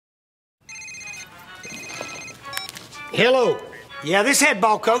Hello. Yeah, this head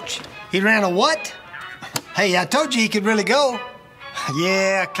ball coach. He ran a what? Hey, I told you he could really go.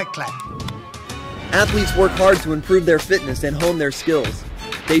 Yeah, click-clack. Athletes work hard to improve their fitness and hone their skills.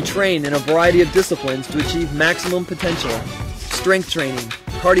 They train in a variety of disciplines to achieve maximum potential. Strength training,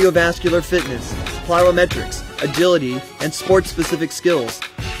 cardiovascular fitness, plyometrics, agility, and sports-specific skills.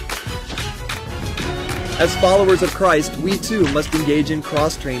 As followers of Christ, we too must engage in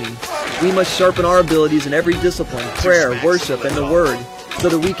cross-training. We must sharpen our abilities in every discipline, prayer, worship, and the Word, so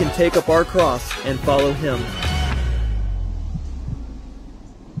that we can take up our cross and follow Him.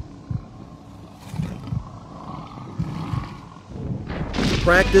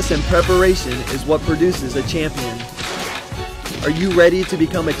 Practice and preparation is what produces a champion. Are you ready to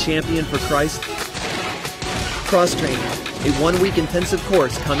become a champion for Christ? Cross-training, a one-week intensive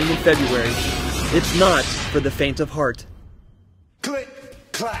course coming in February. It's not for the faint of heart. Click,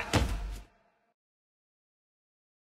 clack.